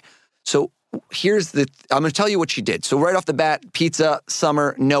 Okay. So I'm going to tell you what she did. So right off the bat, pizza,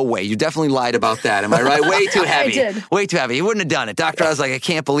 summer, no way. You definitely lied about that. Am I right? Way too heavy. I did. Way too heavy. You wouldn't have done it. Doctor, I was like, I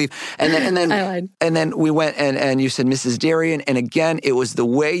can't believe. And then I lied. And then we went and you said Mrs. Darien. And again, it was the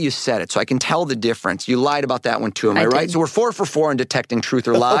way you said it. So I can tell the difference. You lied about that one too. Am I right? did. So we're 4 for 4 in detecting truth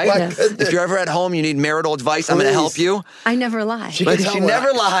or lie. If you're ever at home, you need marital advice, I'm going to help you. I never lie. But she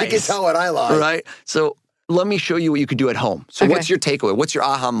never lies. She can tell when I lie. Right? So let me show you what you could do at home. So what's your takeaway? What's your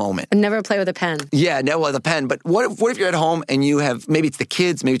aha moment? I never play with a pen. Yeah, no, with a pen. But what if you're at home and you have, maybe it's the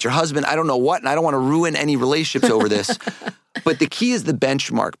kids, maybe it's your husband, I don't know what, and I don't want to ruin any relationships over this. But the key is the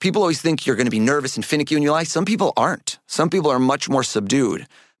benchmark. People always think you're going to be nervous and finicky when you lie. Some people aren't. Some people are much more subdued.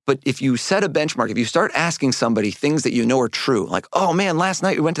 But if you set a benchmark, if you start asking somebody things that you know are true, like, oh man, last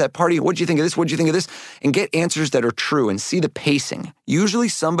night we went to that party, what'd you think of this, what'd you think of this? And get answers that are true and see the pacing. Usually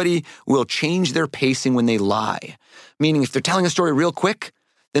somebody will change their pacing when they lie. Meaning if they're telling a story real quick,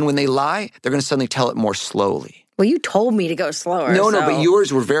 then when they lie, they're going to suddenly tell it more slowly. Well, you told me to go slower. No, but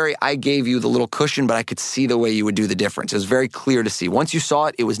yours were I gave you the little cushion, but I could see the way you would do the difference. It was very clear to see. Once you saw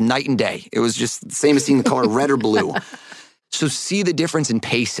it, it was night and day. It was just the same as seeing the color red or blue. So see the difference in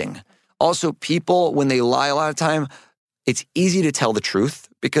pacing. Also, people, when they lie a lot of time, it's easy to tell the truth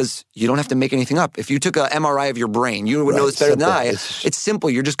because you don't have to make anything up. If you took an MRI of your brain, you would know this better than I. It's simple.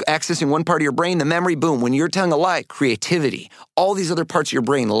 You're just accessing one part of your brain, the memory, boom. When you're telling a lie, creativity, all these other parts of your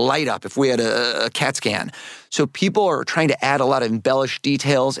brain light up if we had a CAT scan. So people are trying to add a lot of embellished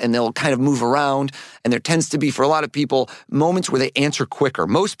details and they'll kind of move around. And there tends to be, for a lot of people, moments where they answer quicker.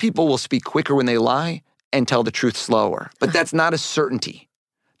 Most people will speak quicker when they lie and tell the truth slower. But that's not a certainty.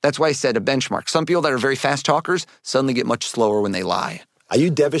 That's why I said a benchmark. Some people that are very fast talkers suddenly get much slower when they lie. Are you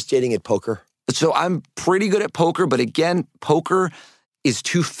devastating at poker? So I'm pretty good at poker, but again, poker is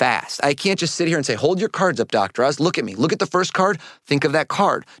too fast. I can't just sit here and say, hold your cards up, Dr. Oz. Look at me. Look at the first card. Think of that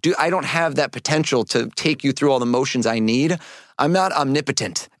card. Dude, I don't have that potential to take you through all the motions I need. I'm not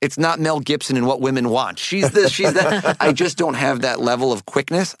omnipotent. It's not Mel Gibson and What Women Want. She's this, she's that. I just don't have that level of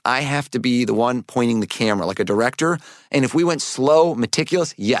quickness. I have to be the one pointing the camera like a director. And if we went slow,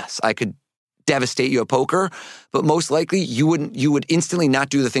 meticulous, yes, I could devastate you at poker, but most likely you would instantly not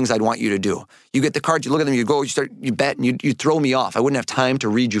do the things I'd want you to do. You get the cards, you look at them, you go, you bet, and you throw me off. I wouldn't have time to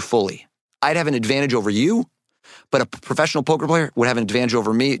read you fully. I'd have an advantage over you, but a professional poker player would have an advantage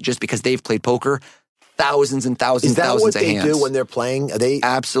over me just because they've played poker thousands and thousands and thousands of hands. Is that what they do when they're playing? Are they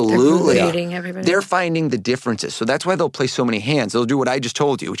absolutely? They're reading everybody. They're finding the differences. So that's why they'll play so many hands. They'll do what I just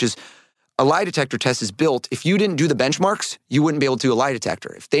told you, which is a lie detector test is built. If you didn't do the benchmarks, you wouldn't be able to do a lie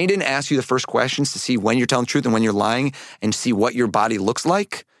detector. If they didn't ask you the first questions to see when you're telling the truth and when you're lying and see what your body looks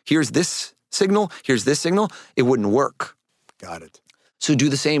like, here's this signal, here's this signal, it wouldn't work. Got it. So do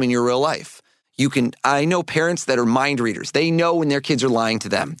the same in your real life. I know parents that are mind readers. They know when their kids are lying to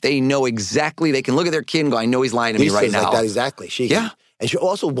them. They know exactly, they can look at their kid and go, I know he's lying to me right now. Like that exactly. And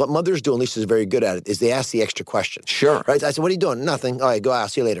also, what mothers do, and Lisa's very good at it, is they ask the extra question. Sure. Right? I said, what are you doing? Nothing. All right, go out.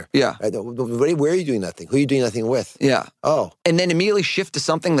 See you later. Yeah. Right? Where are you doing nothing? Who are you doing nothing with? Yeah. Oh. And then immediately shift to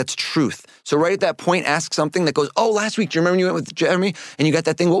something that's truth. So right at that point, ask something that goes, oh, last week, do you remember when you went with Jeremy and you got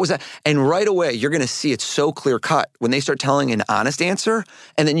that thing? What was that? And right away, you're going to see it's so clear cut when they start telling an honest answer,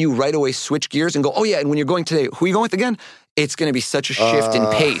 and then you right away switch gears and go, oh, yeah, and when you're going today, who are you going with again? It's going to be such a shift in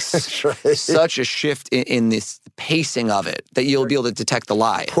pace, Sure. such a shift in this pacing of it that you'll be able to detect the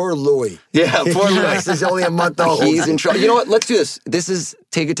lie. Poor Louis. Yeah, poor Louis. This is only a month old. He's in trouble. You know what? Let's do this.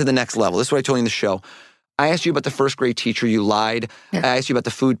 Take it to the next level. This is what I told you in the show. I asked you about the first grade teacher. You lied. Yeah. I asked you about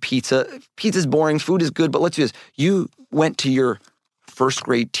the food, pizza. Pizza's boring. Food is good, but let's do this. You went to your first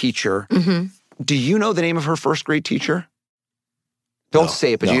grade teacher. Mm-hmm. Do you know the name of her first grade teacher? Don't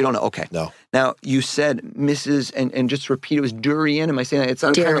say it, but you don't know. Okay. No. Now, you said Mrs., and just to repeat, it was Durian. Am I saying that? It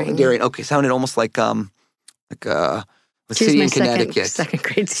sounded kind of like Durian. Okay, sounded almost like a city in Connecticut. Second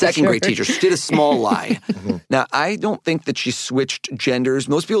grade teacher. Second grade teacher. She did a small lie. Now, I don't think that she switched genders.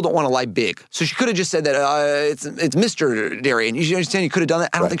 Most people don't want to lie big. So she could have just said that it's Mr. Darian. You understand? You could have done that.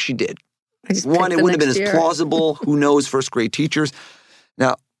 I don't think she did. One, it wouldn't have been as plausible. Who knows? First grade teachers.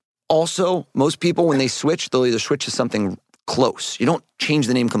 Now, also, most people, when they switch, they'll either switch to something close. You don't change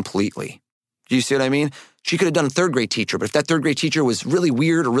the name completely. Do you see what I mean? She could have done a third grade teacher, but if that third grade teacher was really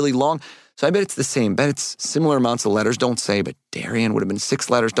weird or really long, so I bet it's the same. I bet it's similar amounts of letters. Don't say, but Darian would have been 6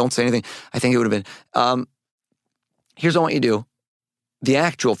 letters. Don't say anything. I think it would have been. Here's what I want you to do. The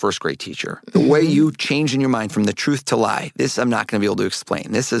actual first grade teacher, the way you change in your mind from the truth to lie, this I'm not going to be able to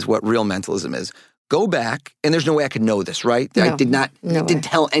explain. This is what real mentalism is. Go back, and there's no way I could know this, right? No, I didn't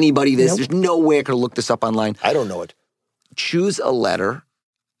tell anybody this. Nope. There's no way I could have looked this up online. I don't know it. Choose a letter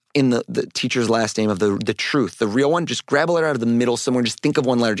in the teacher's last name of the truth, the real one. Just grab a letter out of the middle somewhere. Just think of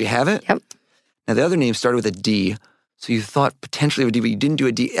one letter. Do you have it? Yep. Now, the other name started with a D. So you thought potentially of a D, but you didn't do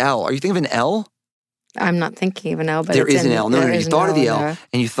a D. L. Are you thinking of an L? I'm not thinking of an L, but there is an L. No, you thought of the L. There.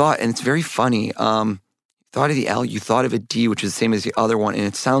 And you thought, and it's very funny. You thought of the L. You thought of a D, which is the same as the other one. And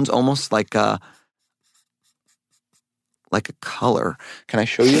it sounds almost like a color. Can I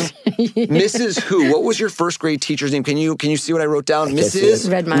show you? Mrs. Who? What was your first grade teacher's name? Can you see what I wrote down?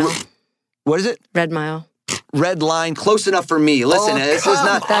 Mrs. Red Mile. What is it? Red Mile. Red line, close enough for me. Listen, this is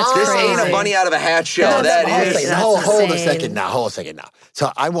not. This ain't a bunny out of a hat show. Hold a second now.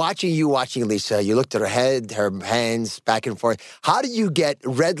 So I'm watching Lisa. You looked at her head, her hands back and forth. How do you get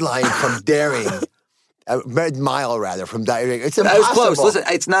red line from daring? Red mile, rather, from diarrhea. It's impossible. I was close. Listen,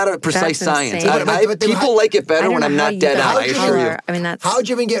 it's not a precise science. People like it better when I'm not dead on, I assure you. I mean, that's... How'd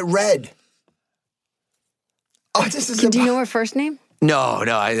you even get red? Oh, this is... Do you know her first name? No,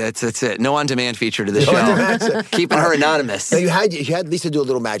 that's it. No on-demand feature to the show. Keeping her anonymous. Now you had Lisa do a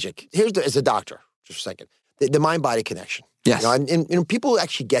little magic. As a doctor, just a second. The mind-body connection. Yes. And people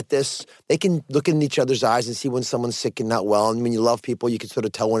actually get this. They can look in each other's eyes and see when someone's sick and not well. And when you love people, you can sort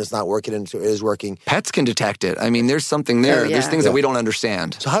of tell when it's not working and it is working. Pets can detect it. I mean, there's something there. There's things that we don't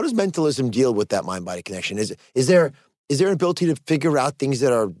understand. So how does mentalism deal with that mind-body connection? Is there an ability to figure out things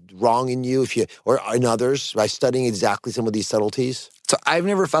that are wrong in you or in others by studying exactly some of these subtleties? So I've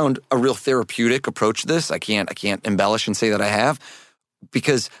never found a real therapeutic approach to this. I can't embellish and say that I have.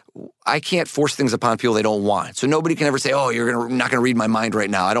 Because I can't force things upon people they don't want. So nobody can ever say, oh, you're not going to read my mind right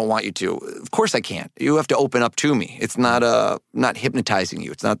now. I don't want you to. Of course I can't. You have to open up to me. It's not hypnotizing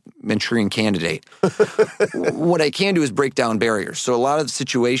you. It's not Manchurian Candidate. What I can do is break down barriers. So a lot of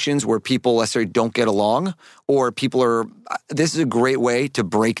situations where people necessarily don't get along or this is a great way to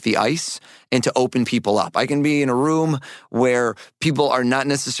break the ice and to open people up. I can be in a room where people are not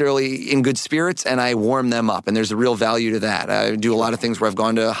necessarily in good spirits and I warm them up. And there's a real value to that. I do a lot of things where I've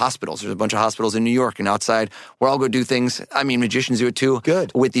gone to hospitals. There's a bunch of hospitals in New York and outside where I'll go do things. I mean, magicians do it too.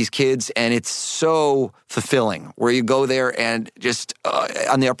 Good. With these kids. And it's so fulfilling where you go there and just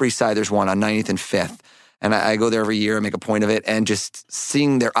on the Upper East Side, there's one on 90th and 5th. And I go there every year. I make a point of it. And just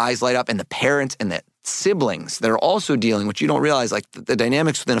seeing their eyes light up and the parents and the siblings that are also dealing, which you don't realize, like the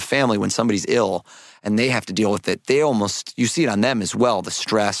dynamics within a family when somebody's ill and they have to deal with it. You see it on them as well, the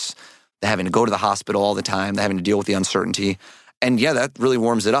stress, the having to go to the hospital all the time, the having to deal with the uncertainty. And yeah, that really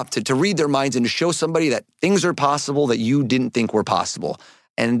warms it up to read their minds and to show somebody that things are possible that you didn't think were possible.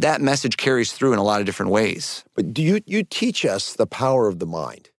 And that message carries through in a lot of different ways. But do you teach us the power of the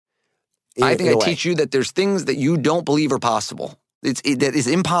mind? I think I teach you that there's things that you don't believe are possible. That is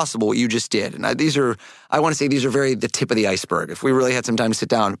impossible what you just did. And I want to say these are the tip of the iceberg. If we really had some time to sit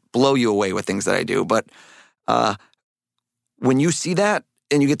down, blow you away with things that I do. But when you see that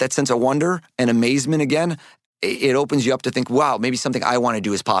and you get that sense of wonder and amazement again, it opens you up to think, wow, maybe something I want to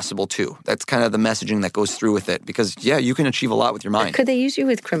do is possible too. That's kind of the messaging that goes through with it. Because yeah, you can achieve a lot with your mind. Could they use you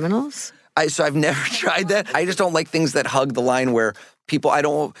with criminals? So I've never tried that. I just don't like things that hug the line where I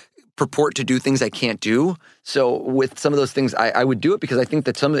don't purport to do things I can't do. So with some of those things, I would do it because I think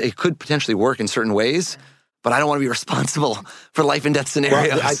that it could potentially work in certain ways, but I don't want to be responsible for life and death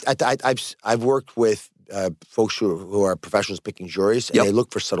scenarios. Well, I've worked with folks who are professionals picking juries, and they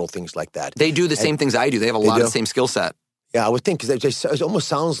look for subtle things like that. They do the same things I do. They have a lot of the same skill set. Yeah, I would think, because it almost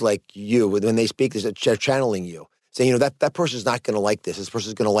sounds like you, when they speak, they're channeling you. Saying, that person's not going to like this. This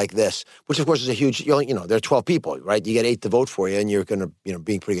person's going to like this, which of course is a huge, there are 12 people, right? You get 8 to vote for you and you're going to,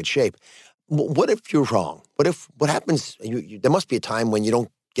 be in pretty good shape. What if you're wrong? What happens? There must be a time when you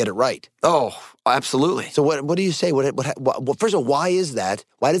don't get it right. Oh, absolutely. So what do you say? Well, first of all, why is that?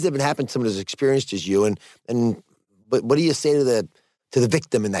 Why does it even happen to someone as experienced as you? And what do you say to the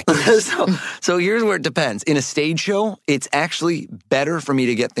victim in that case? So here's where it depends. In a stage show, it's actually better for me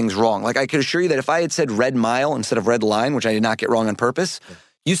to get things wrong. Like I could assure you that if I had said red mile instead of red line, which I did not get wrong on purpose,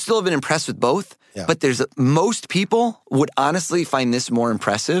 you still have been impressed with both. Yeah. But most people would honestly find this more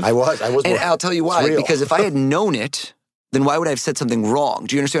impressive. I was. And I'll tell you why. Because if I had known it, then why would I have said something wrong?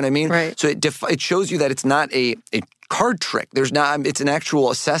 Do you understand what I mean? Right. So it shows you that it's not a card trick. It's an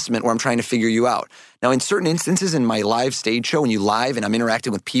actual assessment where I'm trying to figure you out. Now, in certain instances in my live stage show, when you live and I'm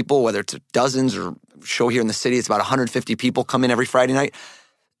interacting with people, whether it's dozens or show here in the city, it's about 150 people come in every Friday night,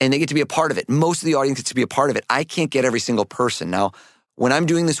 and they get to be a part of it. Most of the audience gets to be a part of it. I can't get every single person. Now, when I'm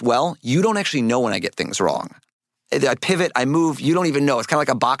doing this well, you don't actually know when I get things wrong. I pivot, I move, you don't even know. It's kind of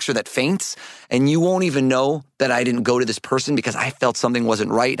like a boxer that faints, and you won't even know that I didn't go to this person because I felt something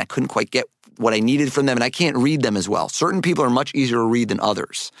wasn't right and I couldn't quite get what I needed from them, and I can't read them as well. Certain people are much easier to read than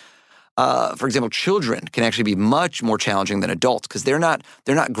others. For example, children can actually be much more challenging than adults because they're not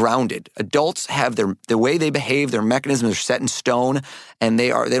grounded. Adults have the way they behave, their mechanisms are set in stone, and they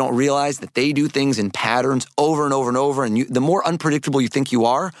don't realize that they do things in patterns over and over and over. And the more unpredictable you think you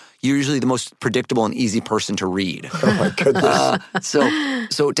are, you're usually the most predictable and easy person to read. Oh my goodness!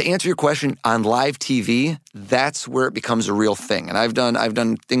 So to answer your question, on live TV, that's where it becomes a real thing. And I've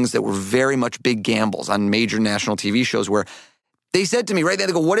done things that were very much big gambles on major national TV shows where they said to me right there,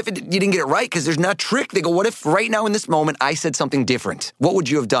 they go, what if you didn't get it right? Because there's not trick. They go, what if right now in this moment I said something different? What would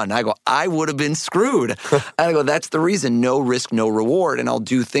you have done? And I go, I would have been screwed. And I go, that's the reason, no risk, no reward. And I'll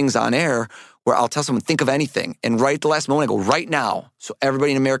do things on air where I'll tell someone, think of anything. And right at the last moment, I go, right now. So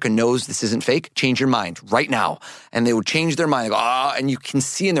everybody in America knows this isn't fake. Change your mind right now. And they would change their mind. I go, and you can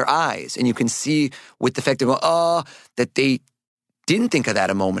see in their eyes. And you can see with the fact they go, that they didn't think of that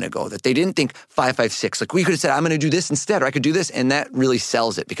a moment ago, that they didn't think 556. Like we could have said, I'm going to do this instead, or I could do this. And that really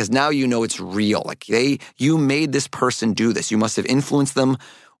sells it because now you know it's real. Like you made this person do this. You must have influenced them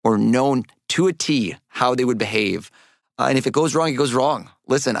or known to a T how they would behave. And if it goes wrong, it goes wrong.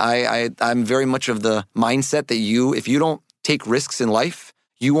 Listen, I'm very much of the mindset that if you don't take risks in life,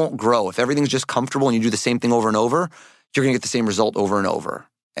 you won't grow. If everything's just comfortable and you do the same thing over and over, you're going to get the same result over and over.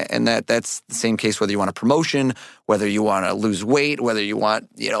 And that's the same case whether you want a promotion, whether you want to lose weight, whether you want,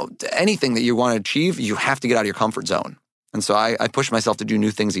 anything that you want to achieve, you have to get out of your comfort zone. And so I push myself to do new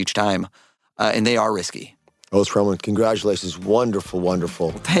things each time, and they are risky. Rose Perlman, congratulations. Wonderful, wonderful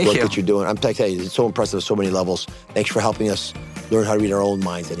work that you're doing. I'm telling you, it's so impressive on so many levels. Thanks for helping us learn how to read our own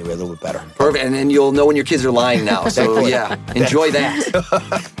minds anyway a little bit better. Perfect. And then you'll know when your kids are lying now. So, yeah, enjoy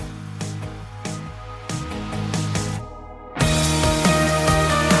that.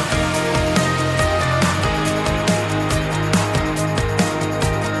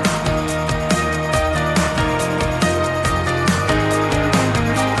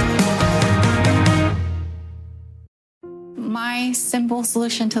 My simple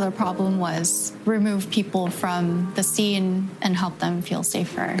solution to the problem was remove people from the scene and help them feel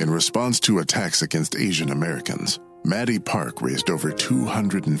safer. In response to attacks against Asian Americans, Maddie Park raised over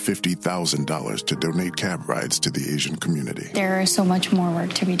 $250,000 to donate cab rides to the Asian community. There is so much more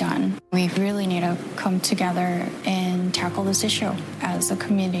work to be done. We really need to come together and tackle this issue as a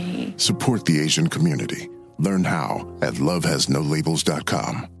community. Support the Asian community. Learn how at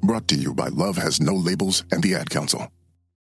lovehasnolabels.com. Brought to you by Love Has No Labels and the Ad Council.